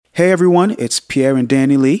Hey everyone, it's Pierre and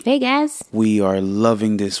Danny Lee. Hey guys. We are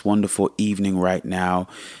loving this wonderful evening right now.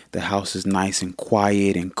 The house is nice and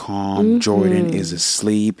quiet and calm. Jordan is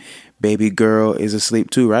asleep. Baby girl is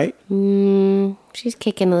asleep too, right? She's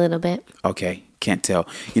kicking a little bit. Okay, can't tell.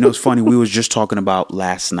 You know, it's funny. We was just talking about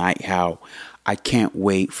last night how I can't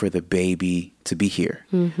wait for the baby to be here.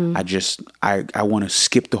 I want to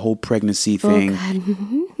skip the whole pregnancy thing.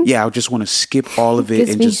 Oh, Yeah, I just want to skip all of it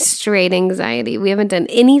Gives and me just straight anxiety. We haven't done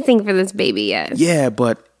anything for this baby yet. yeah,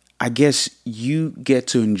 but I guess you get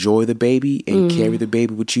to enjoy the baby and carry the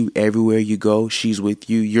baby with you everywhere you go. She's with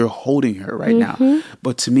you. You're holding her right now.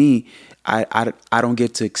 But to me, I don't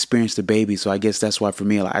get to experience the baby, so I guess that's why for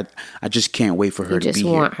me, I just can't wait for her to be here. You just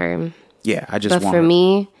want her. Yeah, I just But want for her.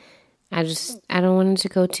 me, I don't want it to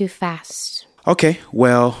go too fast. Okay,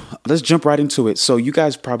 well, let's jump right into it. So you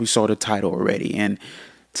guys probably saw the title already, and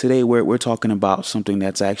today we're talking about something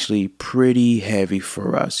that's actually pretty heavy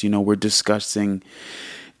for us. You know, we're discussing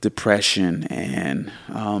depression and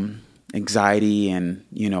anxiety and,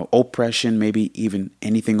 you know, oppression, maybe even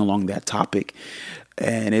anything along that topic.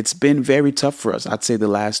 And it's been very tough for us. I'd say the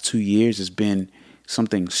last 2 years has been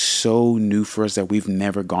something so new for us that we've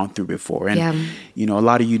never gone through before. And, you know, a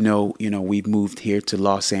lot of you know, we've moved here to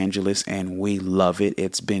Los Angeles and we love it.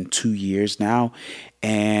 It's been 2 years now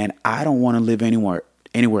and I don't want to live anywhere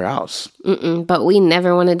else. But we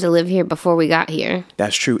never wanted to live here before we got here.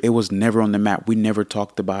 That's true. It was never on the map. We never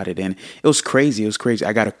talked about it. And it was crazy.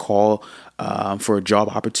 I got a call for a job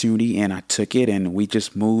opportunity and I took it and we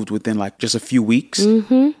just moved within like just a few weeks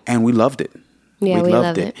and we loved it. Yeah, we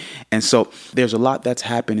loved it. And so there's a lot that's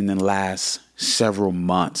happened in the last several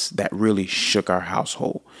months that really shook our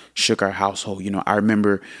household. You know, I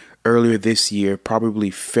remember earlier this year, probably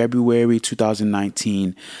February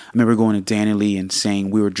 2019, I remember going to Danny Lee and saying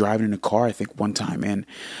we were driving in a car, I think one time. And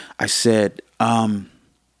I said, I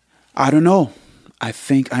don't know. I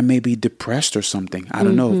think I may be depressed or something. I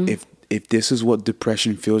don't know if this is what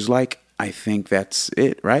depression feels like. I think that's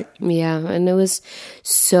it, right? Yeah, and it was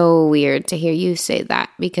so weird to hear you say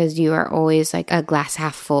that because you are always like a glass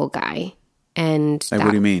half full guy. And Like,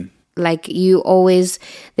 what do you mean? Like you always,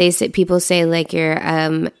 people say like you're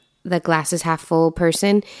the glass is half full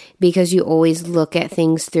person because you always look at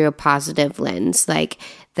things through a positive lens. Like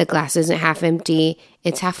the glass isn't half empty,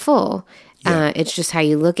 it's half full. Yeah. It's just how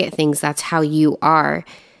you look at things. That's how you are.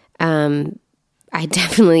 I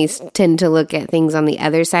definitely tend to look at things on the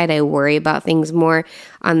other side. I worry about things more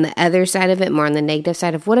on the other side of it, more on the negative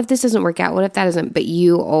side of what if this doesn't work out? What if that doesn't? But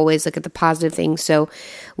you always look at the positive things. So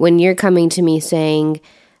when you're coming to me saying,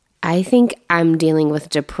 I think I'm dealing with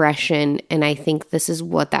depression and I think this is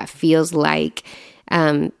what that feels like,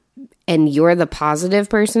 and you're the positive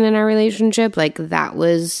person in our relationship, like that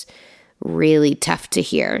was really tough to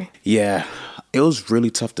hear. Yeah. It was really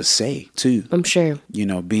tough to say, too. I'm sure. You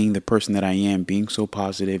know, being the person that I am, being so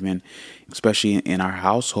positive, and especially in our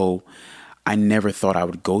household, I never thought I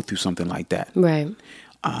would go through something like that. Right.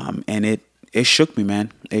 And it shook me,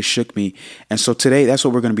 man. It shook me. And so today, that's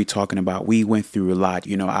what we're going to be talking about. We went through a lot.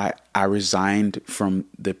 You know, I resigned from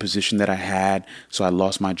the position that I had, so I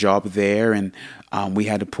lost my job there, and we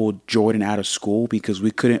had to pull Jordan out of school because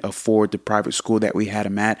we couldn't afford the private school that we had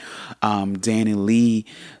him at. Danny Lee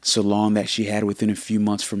salon that she had within a few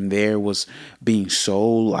months from there was being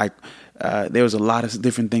sold. Like there was a lot of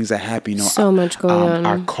different things that happened. You know, so much going on.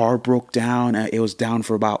 Our car broke down. It was down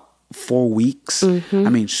for about 4 weeks. I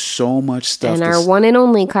mean, so much stuff. And our one and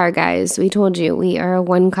only car, guys. We told you we are a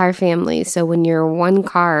one car family. So when your one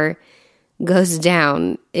car goes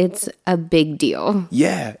down, it's a big deal.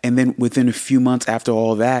 Yeah. And then within a few months after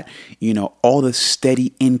all that, you know, all the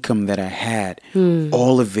steady income that I had,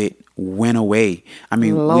 all of it went away. I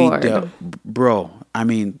mean, Lord. Bro, I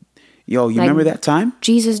mean, yo, you remember that time?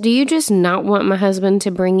 Jesus, do you just not want my husband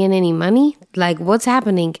to bring in any money? Like, what's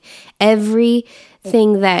happening?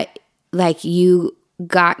 Everything that, like, you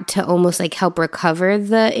got to almost, like, help recover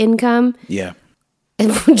the income. Yeah.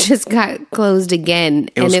 It just got closed again.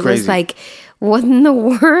 It was crazy. Was like, what in the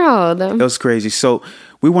world? It was crazy. So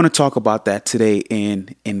we want to talk about that today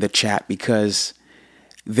in the chat because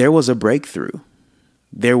there was a breakthrough.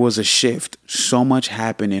 There was a shift. So much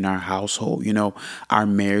happened in our household. You know, our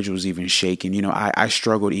marriage was even shaken. You know, I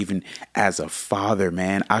struggled even as a father,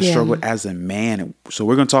 man. I struggled as a man. So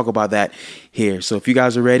we're going to talk about that here. So if you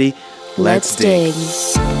guys are ready, let's dig.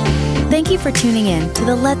 Thank you for tuning in to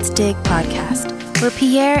the Let's Dig podcast, where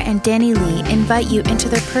Pierre and Danny Lee invite you into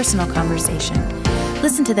their personal conversation.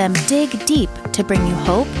 Listen to them dig deep to bring you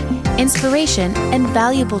hope, inspiration, and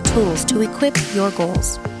valuable tools to equip your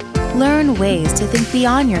goals. Learn ways to think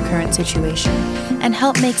beyond your current situation and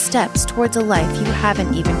help make steps towards a life you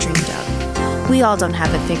haven't even dreamed of. We all don't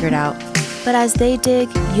have it figured out, but as they dig,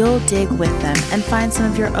 you'll dig with them and find some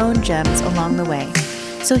of your own gems along the way.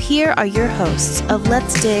 So here are your hosts of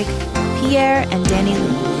Let's Dig, Pierre and Danny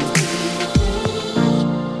Lee.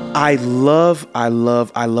 I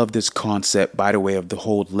love this concept, by the way, of the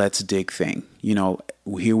whole Let's Dig thing. You know,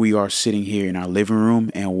 here we are sitting here in our living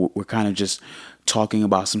room and we're kind of just talking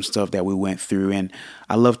about some stuff that we went through. And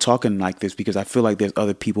I love talking like this because I feel like there's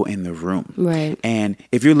other people in the room. Right. And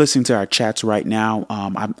if you're listening to our chats right now,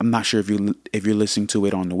 I'm not sure if you're listening to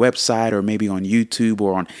it on the website or maybe on YouTube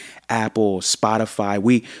or on Apple or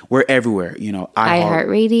Spotify. We're everywhere, you know.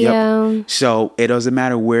 iHeartRadio. Yep. So it doesn't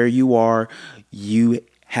matter where you are, you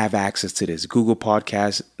have access to this Google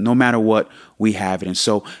Podcast. No matter what, we have it. And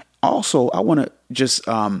so also I want to just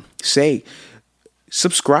say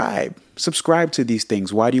subscribe to these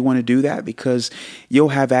things. Why do you want to do that? Because you'll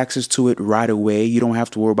have access to it right away. You don't have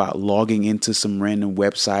to worry about logging into some random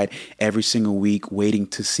website every single week waiting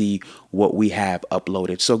to see what we have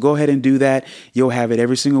uploaded. So go ahead and do that. You'll have it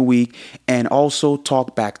every single week. And also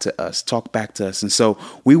talk back to us. And so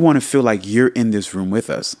we want to feel like you're in this room with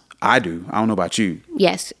us. I do. I don't know about you.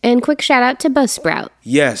 Yes. And quick shout out to Buzzsprout.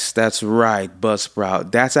 Yes, that's right.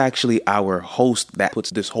 Buzzsprout. That's actually our host that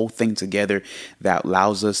puts this whole thing together that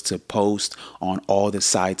allows us to post on all the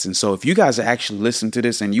sites. And so if you guys are actually listening to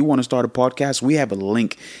this and you want to start a podcast, we have a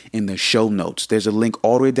link in the show notes. There's a link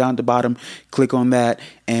all the way down at the bottom. Click on that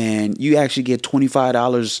and you actually get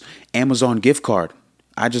 $25 Amazon gift card.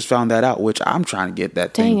 I just found that out, which I'm trying to get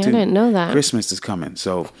that thing too. I didn't know that. Christmas is coming.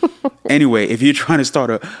 So anyway, if you're trying to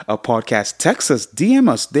start a podcast, text us, DM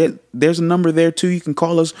us. There's a number there too. You can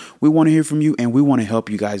call us. We want to hear from you and we want to help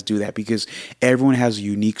you guys do that because everyone has a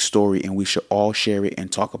unique story and we should all share it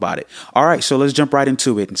and talk about it. All right, so let's jump right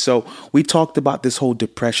into it. And so we talked about this whole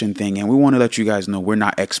depression thing and we want to let you guys know we're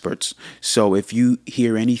not experts. So if you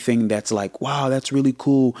hear anything that's like, wow, that's really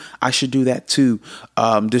cool, I should do that too.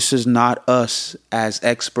 This is not us as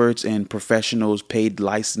experts and professionals, paid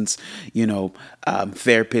license,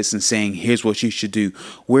 therapists and saying, here's what you should do.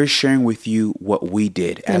 We're sharing with you what we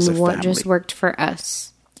did as a family. And what just worked for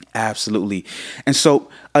us. Absolutely. And so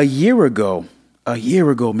a year ago,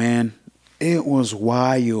 man, it was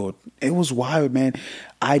wild. It was wild, man.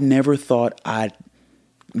 I never thought I'd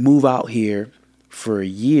move out here for a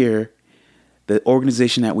year, the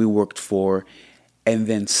organization that we worked for, and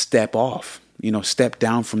then step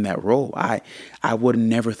down from that role. I would have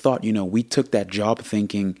never thought, we took that job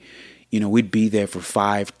thinking, we'd be there for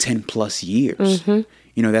 5-10 plus years. Mm-hmm.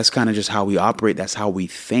 That's kind of just how we operate. That's how we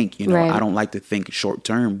think. Right. I don't like to think short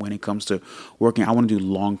term when it comes to working. I want to do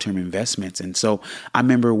long-term investments. And so I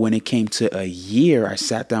remember when it came to a year, I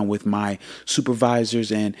sat down with my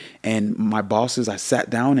supervisors and my bosses. I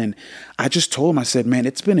sat down and I just told them, I said, man,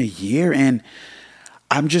 it's been a year and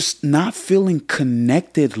I'm just not feeling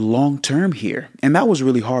connected long-term here. And that was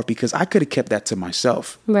really hard because I could have kept that to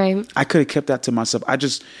myself. Right. I could have kept that to myself. I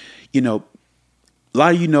just, a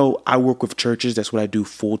lot of I work with churches. That's what I do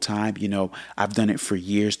full time. I've done it for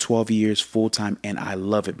years, 12 years full time, and I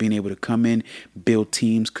love it. Being able to come in, build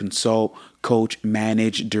teams, consult, coach,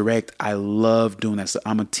 manage, direct. I love doing that. So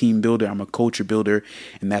I'm a team builder. I'm a culture builder,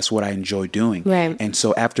 and that's what I enjoy doing. Right. And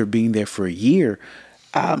so after being there for a year,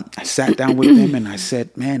 I sat down with them and I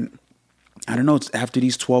said, man, I don't know. After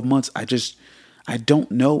these 12 months, I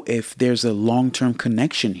don't know if there's a long-term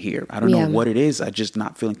connection here. I don't know what it is. I just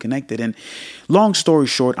not feeling connected. And long story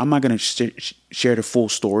short, I'm not going to share the full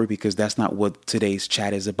story because that's not what today's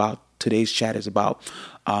chat is about. Today's chat is about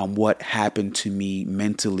what happened to me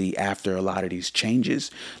mentally after a lot of these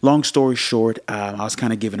changes. Long story short, I was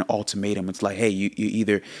kind of given an ultimatum. It's like, hey, you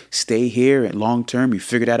either stay here and long-term, you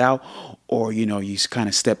figure that out, or, you kind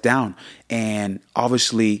of step down. And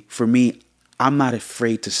obviously for me, I'm not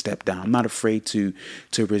afraid to step down. I'm not afraid to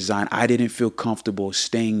resign. I didn't feel comfortable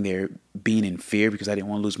staying there, being in fear because I didn't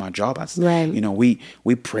want to lose my job. Right.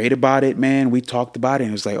 We prayed about it, man. We talked about it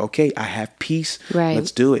and it was like, okay, I have peace. Right.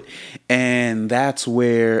 Let's do it. And that's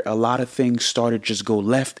where a lot of things started just go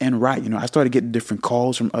left and right. I started getting different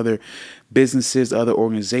calls from other businesses, other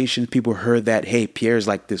organizations. People heard that, hey, Pierre's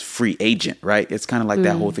like this free agent, right? It's kind of like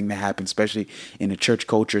that whole thing that happened, especially in the church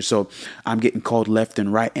culture. So I'm getting called left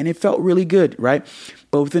and right and it felt really good, right?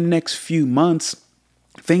 But within the next few months,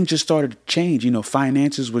 things just started to change.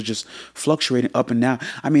 Finances was just fluctuating up and down.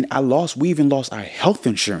 I mean, we even lost our health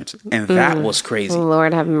insurance and that was crazy.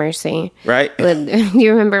 Lord have mercy. Right?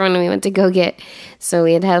 You remember when we went to so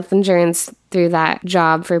we had health insurance through that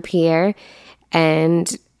job for Pierre,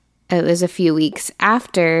 and it was a few weeks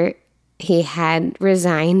after he had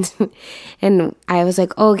resigned. And I was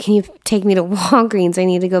like, oh, can you take me to Walgreens? I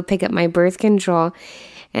need to go pick up my birth control.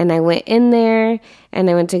 And I went in there and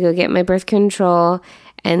I went to go get my birth control.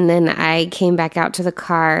 And then I came back out to the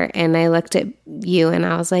car and I looked at you and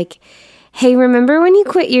I was like, hey, remember when you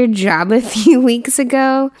quit your job a few weeks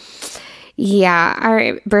ago? Yeah,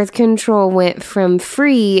 our birth control went from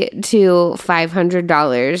free to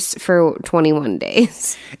 $500 for 21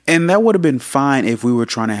 days. And that would have been fine if we were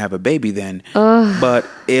trying to have a baby then. But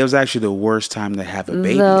it was actually the worst time to have a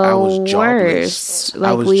baby. I was jobless.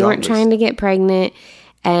 Like, we weren't trying to get pregnant,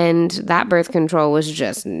 and that birth control was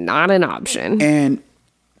just not an option. And,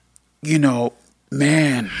 you know,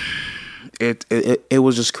 man, it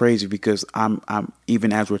was just crazy because I'm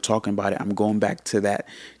even as we're talking about it, I'm going back to that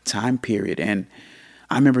time period, and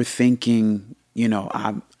I remember thinking, you know,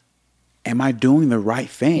 am I doing the right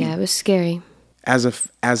thing? Yeah, it was scary. As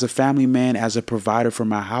a family man, as a provider for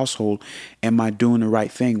my household, am I doing the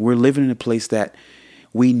right thing? We're living in a place that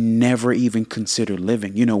we never even considered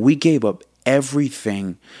living. You know, we gave up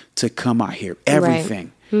everything to come out here.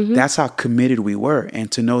 Everything. Right. Mm-hmm. That's how committed we were,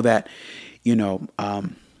 and to know that, you know,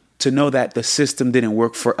 to know that the system didn't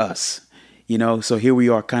work for us, you know. So here we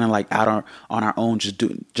are, kind of like on our own,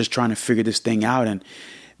 just trying to figure this thing out. And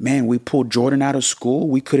man, we pulled Jordan out of school.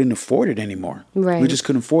 We couldn't afford it anymore. Right. We just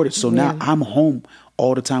couldn't afford it. So now I'm home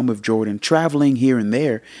all the time with Jordan, traveling here and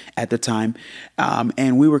there at the time,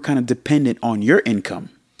 and we were kind of dependent on your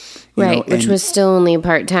income. Right, which was still only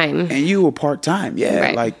part-time. And you were part-time,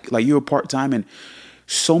 yeah. Right. Like you were part-time, and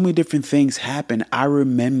so many different things happened. I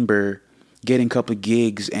remember getting a couple of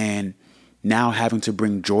gigs and now having to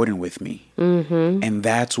bring Jordan with me. Mm-hmm. And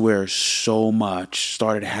that's where so much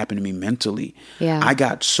started happening to me mentally. Yeah. I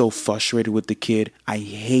got so frustrated with the kid. I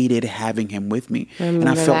hated having him with me. And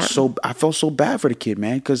I felt so bad for the kid,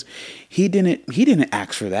 man, because he didn't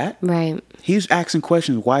ask for that. Right. He was asking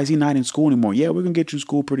questions. Why is he not in school anymore? Yeah, we're going to get you in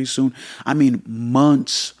school pretty soon. I mean,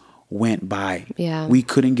 months went by. Yeah. We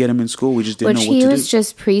couldn't get him in school. We just didn't know what to do. He was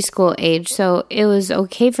just preschool age, so it was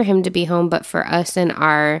okay for him to be home, but for us and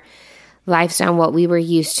our lifestyle, what we were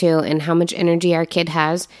used to and how much energy our kid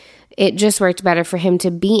has, it just worked better for him to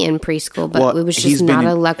be in preschool, but it was just not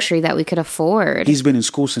a luxury that we could afford. He's been in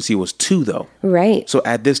school since he was 2, though. Right. So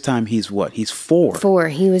at this time, he's what? He's 4. 4.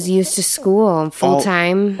 He was used to school full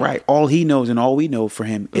time. Right. All he knows and all we know for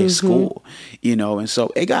him is school, you know, and so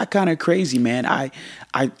it got kind of crazy, man.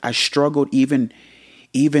 I struggled even,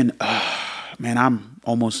 man, I'm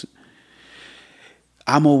almost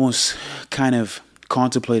kind of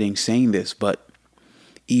contemplating saying this, but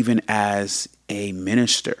even as a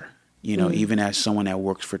minister, you know, even as someone that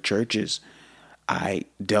works for churches, I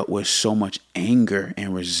dealt with so much anger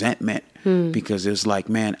and resentment because it's like,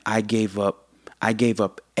 man, I gave up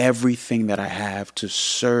everything that I have to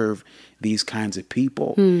serve these kinds of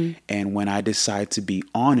people. And when I decide to be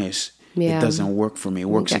honest, it doesn't work for me. It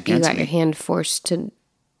works against me. You got your hand forced to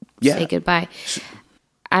say goodbye.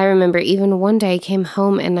 I remember even one day I came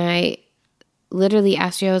home and I literally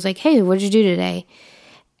asked you, I was like, hey, what did you do today?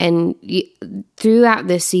 And throughout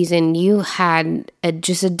this season, you had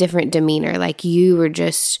just a different demeanor. Like you were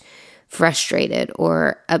just frustrated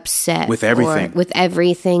or upset. With everything. With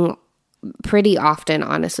everything pretty often,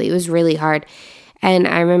 honestly. It was really hard. And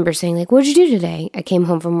I remember saying, like, what did you do today? I came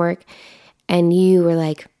home from work and you were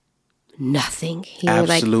like, nothing.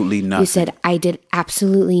 Absolutely nothing. You said, I did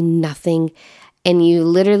absolutely nothing. And you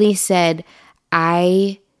literally said,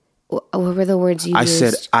 what were the words you used? I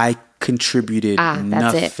said, I contributed nothing.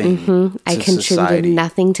 That's it. I contributed society.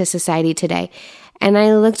 Nothing to society today. And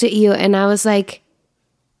I looked at you and I was like,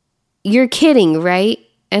 you're kidding, right?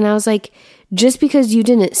 And I was like, just because you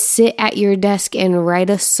didn't sit at your desk and write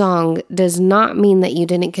a song does not mean that you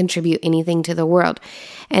didn't contribute anything to the world.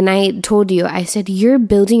 And I told you, I said, you're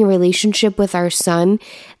building a relationship with our son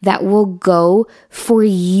that will go for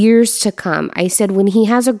years to come. I said, when he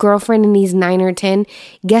has a girlfriend and he's 9 or 10,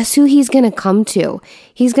 guess who he's going to come to?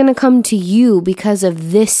 He's going to come to you because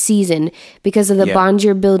of this season, because of the bond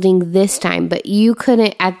you're building this time. But you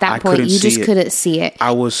couldn't, at that point, you just couldn't see it.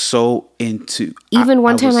 I was so into... Even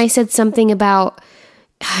one time I said something about,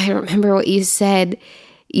 I don't remember what you said.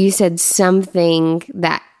 You said something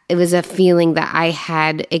that it was a feeling that I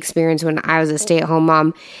had experienced when I was a stay-at-home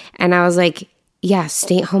mom. And I was like, yeah,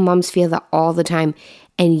 stay-at-home moms feel that all the time.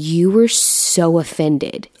 And you were so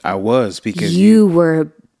offended. I was, because you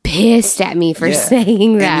were pissed at me for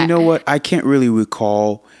saying that. And you know what? I can't really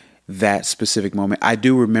recall that specific moment. I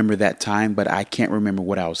do remember that time, but I can't remember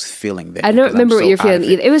what I was feeling then. I don't remember what you're feeling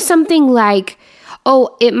either. It was something like,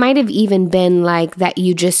 Oh, it might have even been like that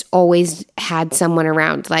you just always had someone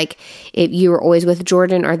around. Like if you were always with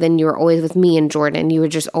Jordan, or then you were always with me and Jordan. You were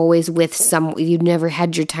just always with you never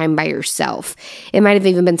had your time by yourself. It might have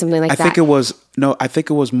even been something like that. I think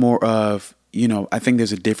it was more of, I think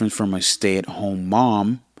there's a difference from a stay-at-home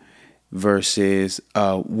mom versus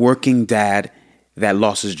a working dad that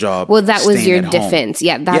lost his job. Well, that was your defense.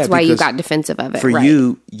 Yeah, that's why you got defensive of it. For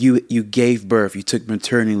you gave birth, you took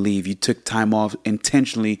maternity leave, you took time off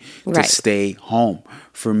intentionally to stay home.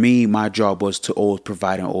 For me, my job was to always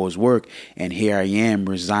provide and always work, and here I am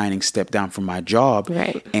resigning, step down from my job,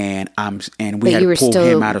 and we had to pull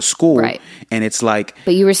him out of school, and it's like,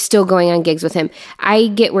 but you were still going on gigs with him. I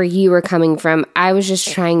get where you were coming from. I was just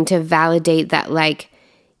trying to validate that, like,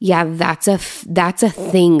 yeah, that's a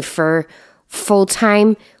thing for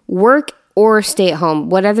full-time work or stay at home,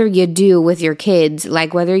 whatever you do with your kids,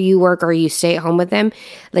 like whether you work or you stay at home with them.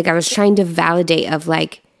 Like I was trying to validate of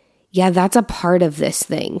like, yeah, that's a part of this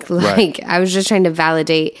thing. Like I was just trying to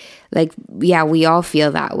validate, like, yeah, we all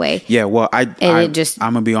feel that way. Yeah, well, I'm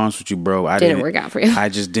gonna be honest with you, bro. I didn't work out for you. I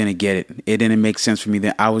just didn't get it. It didn't make sense for me.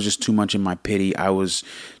 That I was just too much in my pity. I was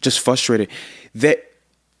just frustrated.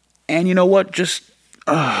 And you know what? Just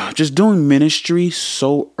doing ministry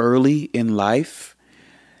so early in life,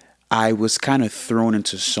 I was kind of thrown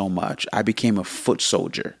into so much. I became a foot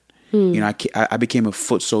soldier. I became a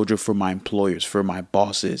foot soldier for my employers, for my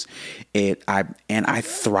bosses. I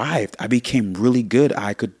thrived. I became really good.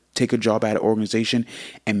 I could take a job at an organization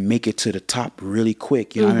and make it to the top really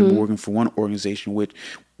quick. I remember working for one organization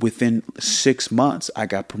within 6 months, I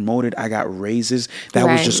got promoted. I got raises. That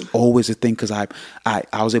was just always a thing because I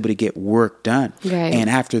was able to get work done. And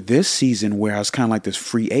after this season where I was kind of like this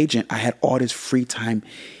free agent, I had all this free time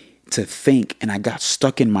to think, and I got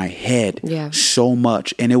stuck in my head so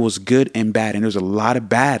much, and it was good and bad, and there's a lot of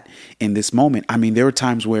bad in this moment. I mean, there were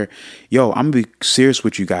times where, I'm gonna be serious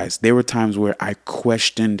with you guys. There were times where I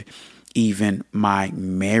questioned even my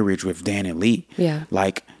marriage with Danny Lee.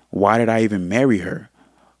 Like, why did I even marry her?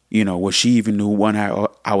 Was she even the one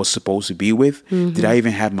I was supposed to be with? Did I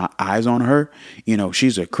even have my eyes on her?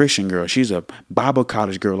 She's a Christian girl. She's a Bible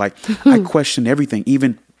college girl. Like, I questioned everything.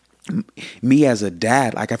 Even me as a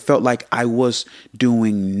dad, like I felt like I was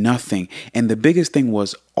doing nothing. And the biggest thing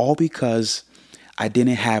was all because I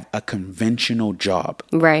didn't have a conventional job.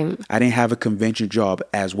 I didn't have a conventional job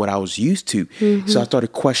as what I was used to. So I started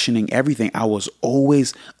questioning everything. I was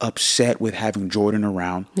always upset with having Jordan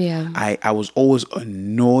around. I was always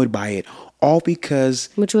annoyed by it, all because...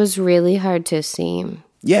 Which was really hard to see.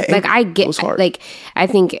 Yeah. Like I get, like, I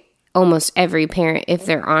think almost every parent, if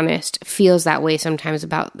they're honest, feels that way sometimes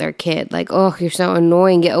about their kid. Like, oh, you're so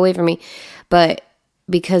annoying, get away from me. But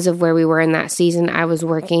because of where we were in that season, I was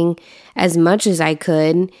working as much as I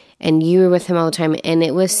could, and you were with him all the time, and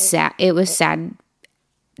it was sad. It was sad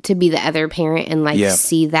to be the other parent and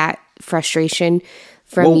see that frustration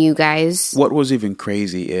from you guys. What was even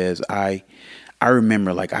crazy is I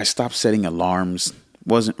remember, like, I stopped setting alarms,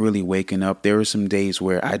 wasn't really waking up. There were some days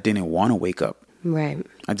where I didn't want to wake up.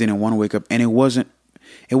 I didn't want to wake up, and it wasn't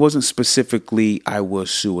specifically I was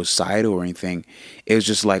suicidal or anything. It was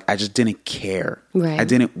just like I just didn't care. I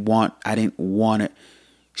didn't want to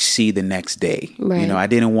see the next day. I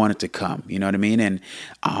didn't want it to come. You know what I mean? And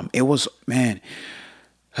it was, man,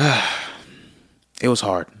 it was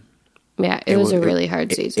hard. Yeah, it was a really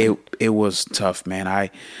hard season. It was tough, man. I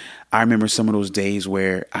remember some of those days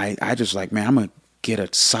where I just like, man, I'm gonna get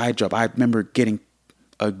a side job. I remember getting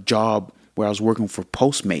a job where I was working for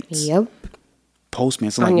Postmates.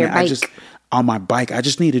 Postmates. On your bike. On my bike. I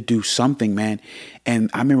just need to do something, man. And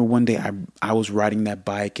I remember one day I was riding that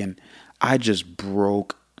bike and I just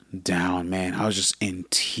broke down, man. I was just in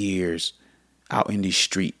tears out in these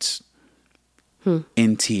streets.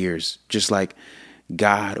 In tears. Just like,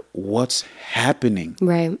 God, what's happening?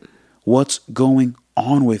 What's going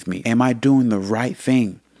on with me? Am I doing the right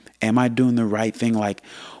thing? Like,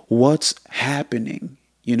 what's happening?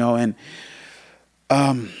 And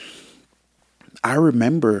I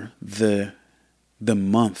remember the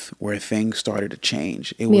month where things started to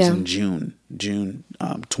change. It was in June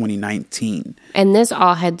 2019. And this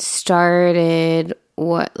all had started,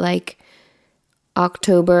 like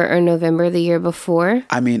October or November the year before?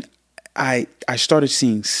 I mean, I started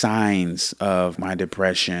seeing signs of my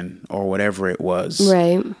depression or whatever it was.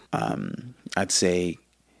 I'd say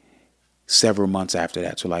several months after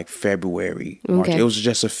that, so like February, March. It was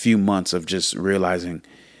just a few months of just realizing,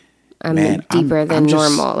 I'm deeper than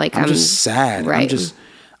normal. Like I'm just sad.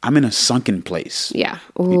 I'm in a sunken place.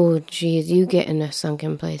 Oh, geez, you get in a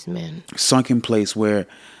sunken place, man. Sunken place where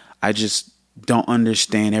I just don't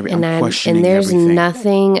understand I'm questioning and there's everything.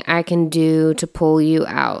 nothing I can do to pull you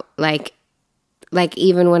out. Like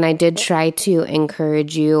even when I did try to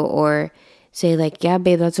encourage you or say like, yeah,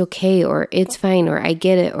 babe, that's okay, or it's fine, or I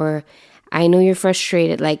get it, or I know you're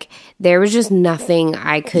frustrated. Like there was just nothing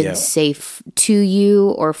I could say to you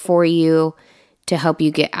or for you to help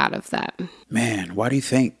you get out of that. Man, why do you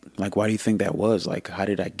think that was? Like, how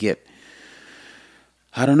did I get,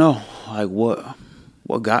 I don't know, like what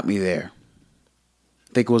got me there?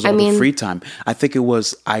 I think it was all the free time. I think it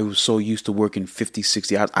was, I was so used to working 50,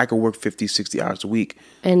 60 hours. I could work 50, 60 hours a week.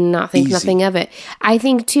 And not think nothing of it. I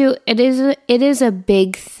think too, it is a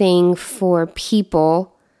big thing for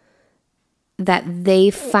people that they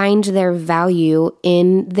find their value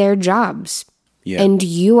in their jobs. Yeah. And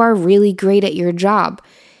you are really great at your job.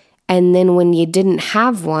 And then when you didn't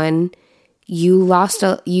have one, you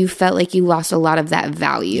felt like you lost a lot of that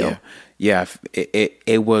value. Yeah.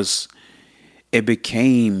 It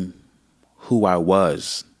became who I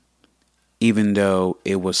was, even though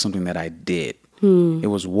it was something that I did. It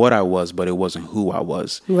was what I was, but it wasn't who I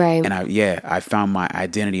was. Right. And I found my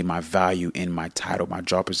identity, my value in my title, my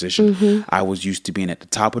job position. Mm-hmm. I was used to being at the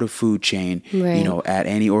top of the food chain, right. At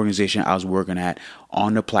any organization I was working at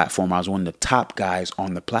on the platform. I was one of the top guys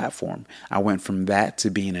on the platform. I went from that to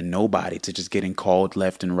being a nobody to just getting called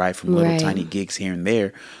left and right from little tiny gigs here and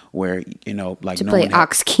there where, like to play aux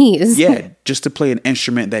keys. Yeah. Just to play an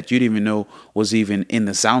instrument that you didn't even know was even in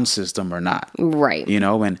the sound system or not. Right.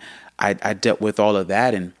 And I dealt with all of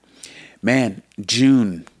that, and man,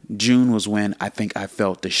 June was when I think I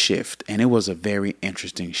felt the shift, and it was a very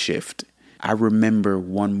interesting shift. I remember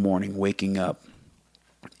one morning waking up,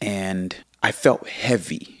 and I felt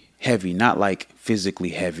heavy, not like physically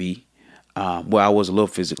heavy. Well, I was a little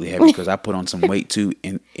physically heavy because I put on some weight too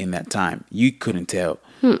in that time. You couldn't tell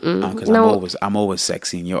because I'm always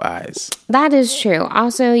sexy in your eyes. That is true.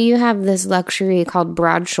 Also, you have this luxury called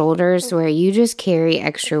broad shoulders where you just carry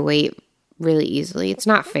extra weight really easily. It's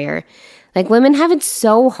not fair. Like women have it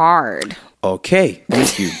so hard. Okay,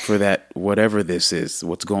 thank you for that. Whatever this is,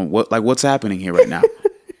 what's happening here right now?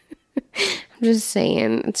 I'm just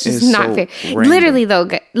saying, it's just not so fair. Random. Literally, though,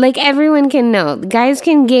 like everyone can know, guys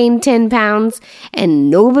can gain 10 pounds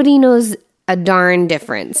and nobody knows a darn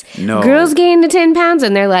difference. No. Girls gain the 10 pounds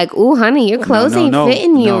and they're like, "Ooh, honey, your clothes ain't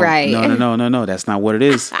fitting you right." No. That's not what it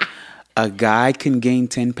is. A guy can gain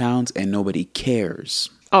 10 pounds and nobody cares.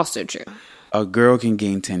 Also true. A girl can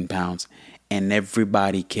gain 10 pounds and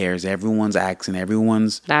everybody cares. Everyone's asking.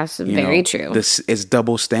 That's very true. It's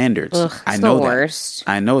double standards. Ugh, I know the that. Worst.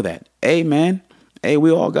 I know that. Hey, man. Hey,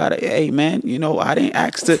 we all got it. Hey, man. I didn't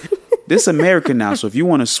ask to. This America now. So if you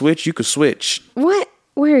want to switch, you could switch. What?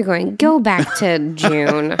 Where are you going? Go back to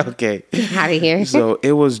June. Okay. Get out of here. So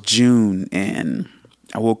it was June, and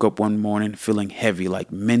I woke up one morning feeling heavy,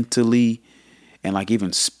 like mentally and like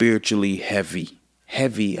even spiritually heavy.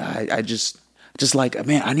 I just like,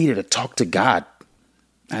 man, I needed to talk to God.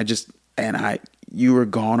 You were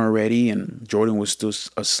gone already, and Jordan was still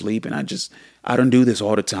asleep, and I don't do this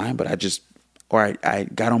all the time, but I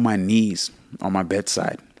got on my knees on my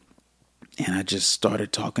bedside, and I just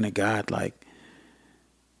started talking to God, like,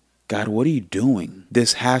 God, what are you doing?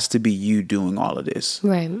 This has to be you doing all of this.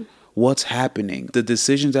 Right. What's happening? The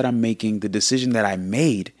decisions that I'm making, the decision that I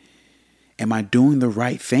made, am I doing the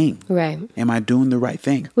right thing? Right. Am I doing the right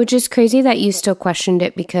thing? Which is crazy that you still questioned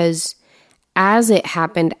it, because as it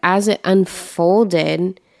happened, as it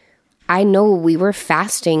unfolded, I know we were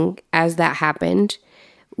fasting as that happened.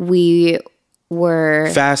 We were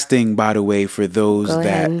fasting, by the way, for those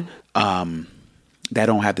that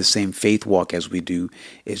don't have the same faith walk as we do.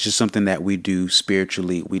 It's just something that we do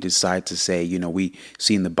spiritually. We decide to say, we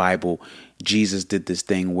see in the Bible, Jesus did this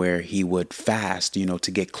thing where he would fast,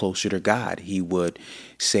 to get closer to God. He would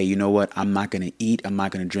say, you know what, I'm not going to eat, I'm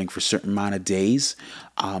not going to drink for a certain amount of days,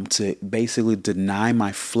 to basically deny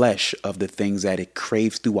my flesh of the things that it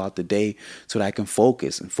craves throughout the day so that I can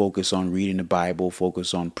focus on reading the Bible,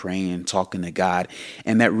 focus on praying and talking to God.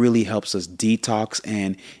 And that really helps us detox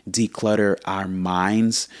and declutter our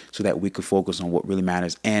minds so that we can focus on what really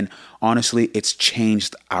matters. And honestly, it's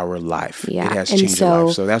changed our life. Yeah. It has changed our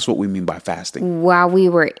life. So that's what we mean by fasting. While we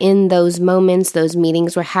were in those moments, those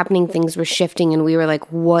meetings were happening, things were shifting, and we were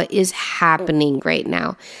like, what is happening right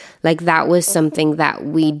now? Like, that was something that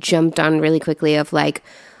we jumped on really quickly of like,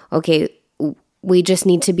 okay, we just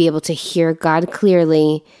need to be able to hear God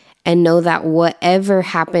clearly and know that whatever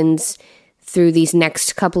happens through these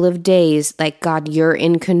next couple of days, like, God, you're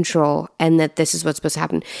in control, and that this is what's supposed to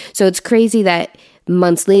happen. So it's crazy that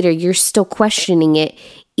months later, you're still questioning it,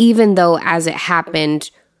 even though as it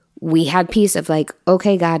happened, we had peace of like,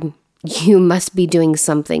 okay, God, you must be doing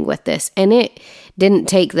something with this. And it didn't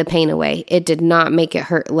take the pain away. It did not make it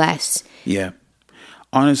hurt less. Yeah.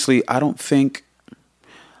 Honestly, I don't think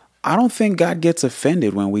God gets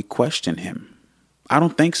offended when we question him. I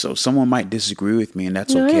don't think so. Someone might disagree with me, and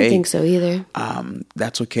that's okay. I don't think so either.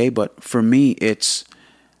 That's okay. But for me,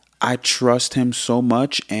 I trust him so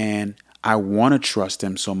much, and I want to trust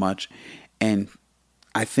him so much. And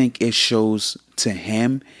I think it shows to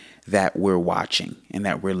him that we're watching and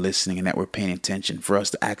that we're listening and that we're paying attention for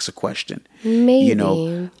us to ask a question.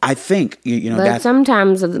 Maybe. I think, but that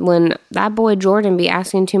sometimes when that boy Jordan be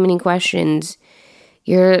asking too many questions,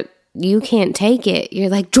 you can't take it. You're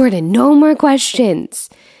like, Jordan, no more questions.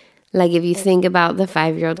 Like if you think about the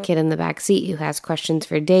 5-year-old kid in the back seat who has questions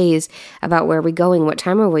for days about where are we going, what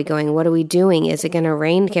time are we going, what are we doing, is it going to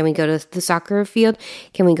rain, can we go to the soccer field,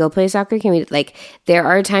 can we go play soccer, there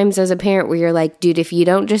are times as a parent where you're like, dude, if you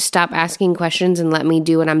don't just stop asking questions and let me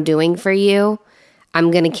do what I'm doing for you, I'm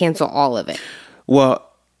going to cancel all of it. Well,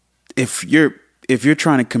 if you're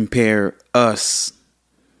trying to compare us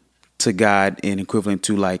to God in equivalent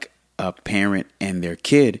to like a parent and their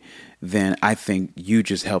kid, then I think you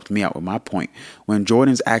just helped me out with my point. When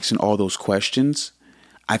Jordan's asking all those questions,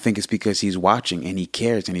 I think it's because he's watching and he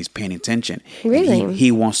cares and he's paying attention. Really?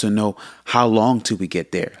 He wants to know how long till we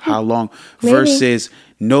get there, how long versus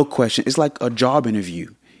no question. It's like a job interview.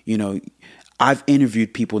 I've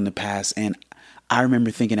interviewed people in the past, and I remember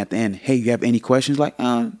thinking at the end, hey, you have any questions? Like,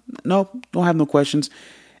 no, don't have no questions.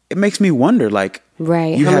 It makes me wonder, like,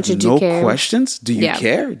 right? You How have much did no you care? Questions? Do you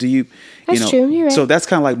care? Do you? That's true. You're right. So that's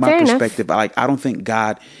kind of like my Fair perspective. Like, I don't think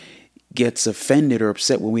God gets offended or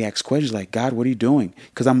upset when we ask questions like, God, what are you doing?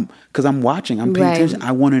 Because I'm watching. I'm paying attention.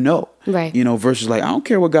 I want to know. Right. Versus like, I don't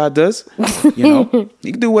care what God does. He can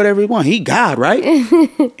do whatever he wants. He God, right?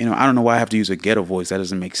 I don't know why I have to use a ghetto voice. That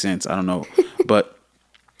doesn't make sense. I don't know, but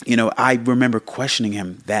I remember questioning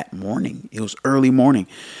him that morning. It was early morning.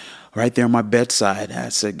 Right there on my bedside, I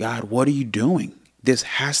said, God, what are you doing? This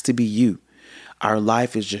has to be you. Our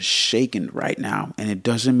life is just shaken right now, and it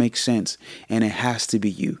doesn't make sense. And it has to be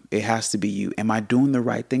you. It has to be you. Am I doing the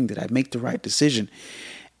right thing? Did I make the right decision?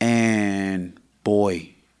 And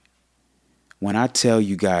boy, when I tell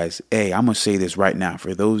you guys, hey, I'm going to say this right now.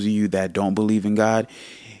 For those of you that don't believe in God,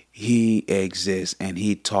 he exists and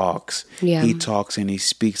he talks. Yeah. He talks and he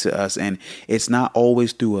speaks to us. And it's not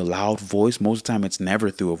always through a loud voice. Most of the time it's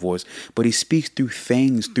never through a voice. But he speaks through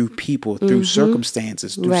things, through people, through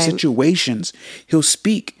circumstances, through situations. He'll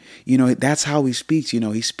speak. That's how he speaks.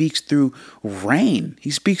 He speaks through rain.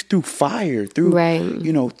 He speaks through fire, through,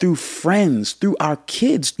 through friends, through our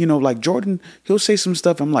kids. Like Jordan, he'll say some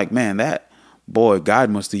stuff. I'm like, man, boy, God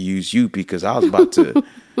must have used you, because I was about to...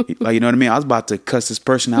 Like, you know what I mean? I was about to cuss this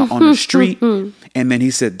person out on the street. And then he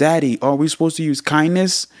said, Daddy, are we supposed to use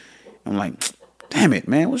kindness? I'm like, damn it,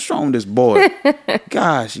 man. What's wrong with this boy?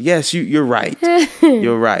 Gosh, yes, you're right.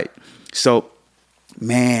 You're right. So,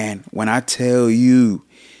 man, when I tell you,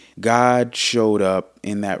 God showed up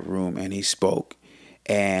in that room and he spoke.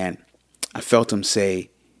 And I felt him say,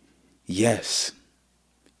 yes,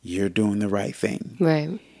 you're doing the right thing.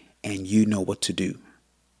 Right. And you know what to do.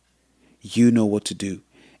 You know what to do.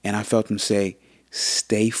 And I felt him say,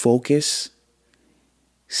 stay focused,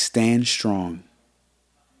 stand strong,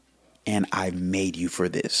 and I made you for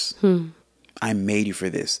this. I made you for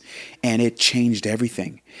this. And it changed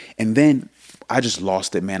everything. And then I just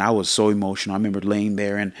lost it, man. I was so emotional. I remember laying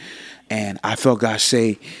there and I felt God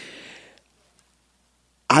say,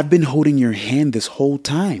 I've been holding your hand this whole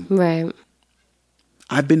time. Right.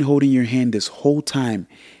 I've been holding your hand this whole time,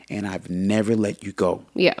 and I've never let you go.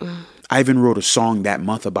 Yeah. I even wrote a song that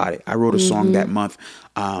month about it. I wrote a song that month.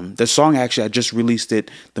 The song, actually, I just released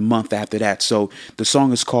it the month after that. So the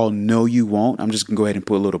song is called No You Won't. I'm just going to go ahead and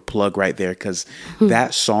put a little plug right there, because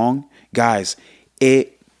that song, guys,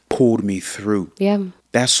 it pulled me through. Yeah.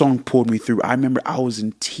 That song pulled me through. I remember I was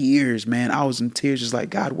in tears, man. I was in tears, just like,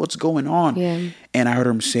 God, what's going on? Yeah. And I heard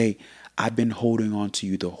him say, I've been holding on to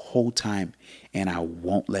you the whole time, and I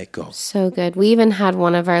won't let go. So good. We even had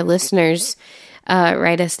one of our listeners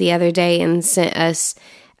write us the other day and sent us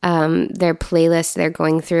their playlist. They're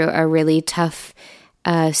going through a really tough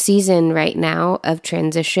season right now of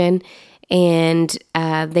transition, and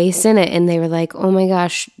they sent it and they were like, oh my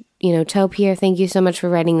gosh, tell Pierre, thank you so much for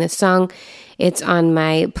writing this song. It's on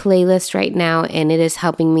my playlist right now, and it is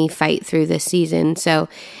helping me fight through this season. So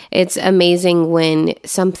it's amazing when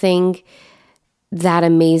something that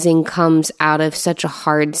amazing comes out of such a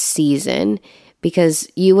hard season, because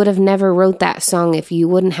you would have never wrote that song if you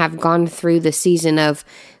wouldn't have gone through the season of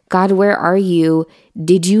God, where are you?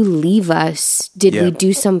 Did you leave us? Did Yeah. we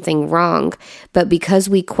do something wrong? But because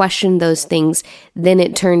we questioned those things, then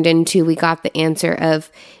it turned into, we got the answer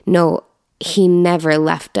of, no, he never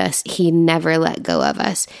left us. He never let go of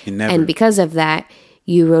us. He never. And because of that,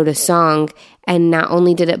 you wrote a song, and not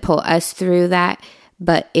only did it pull us through that,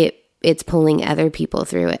 but it's pulling other people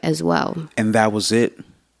through it as well. And that was it.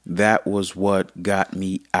 That was what got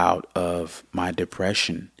me out of my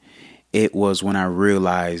depression. It was when I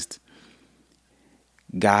realized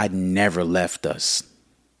God never left us.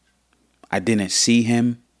 I didn't see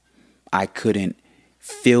him. I couldn't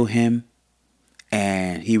feel him.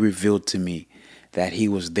 And he revealed to me that he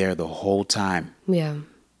was there the whole time. Yeah.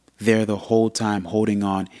 There the whole time, holding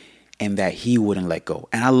on, and that he wouldn't let go.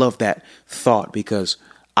 And I love that thought, because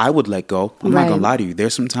I would let go. I'm not Right. going to lie to you.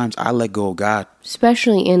 There's sometimes I let go of God.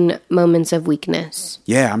 Especially in moments of weakness.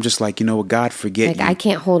 Yeah, I'm just like, you know what, God, forget Like, you. I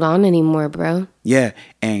can't hold on anymore, bro. Yeah,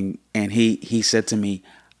 and he said to me,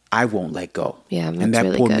 I won't let go. Yeah, and that's that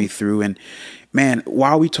really pulled good. me through. And man, why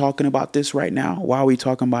are we talking about this right now? Why are we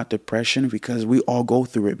talking about depression? Because we all go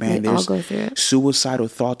through it, man. We all go through it. Suicidal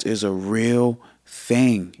thoughts is a real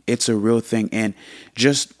thing. It's a real thing. And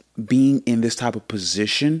just being in this type of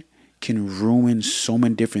position can ruin so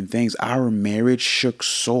many different things. Our marriage shook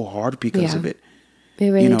so hard because Yeah. of it. It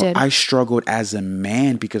really did. I struggled as a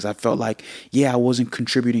man because I felt like, I wasn't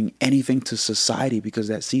contributing anything to society because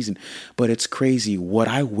of that season. But it's crazy. What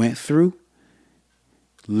I went through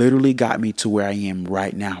literally got me to where I am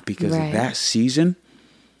right now because Right. of that season.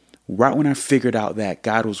 Right when I figured out that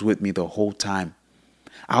God was with me the whole time,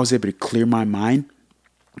 I was able to clear my mind.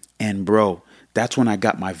 And bro, that's when I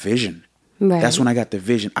got my vision. Right. That's when I got the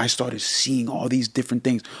vision. I started seeing all these different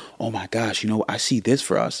things. Oh my gosh, I see this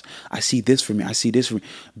for us. I see this for me. I see this for me.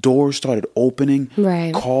 Doors started opening.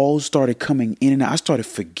 Right. Calls started coming in and out. I started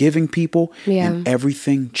forgiving people. Yeah. And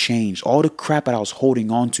everything changed. All the crap that I was holding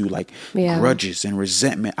on to, like Yeah. grudges and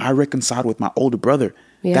resentment, I reconciled with my older brother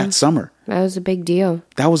Yeah. that summer. That was a big deal.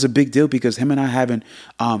 That was a big deal because him and I haven't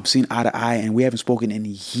seen eye to eye, and we haven't spoken in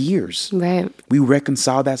years. Right. We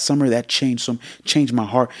reconciled that summer. That changed my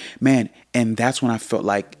heart, man. And that's when I felt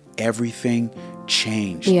like everything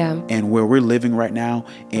changed. Yeah. And where we're living right now,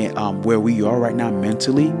 and where we are right now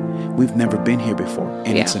mentally, we've never been here before,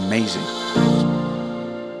 and it's Yeah. amazing.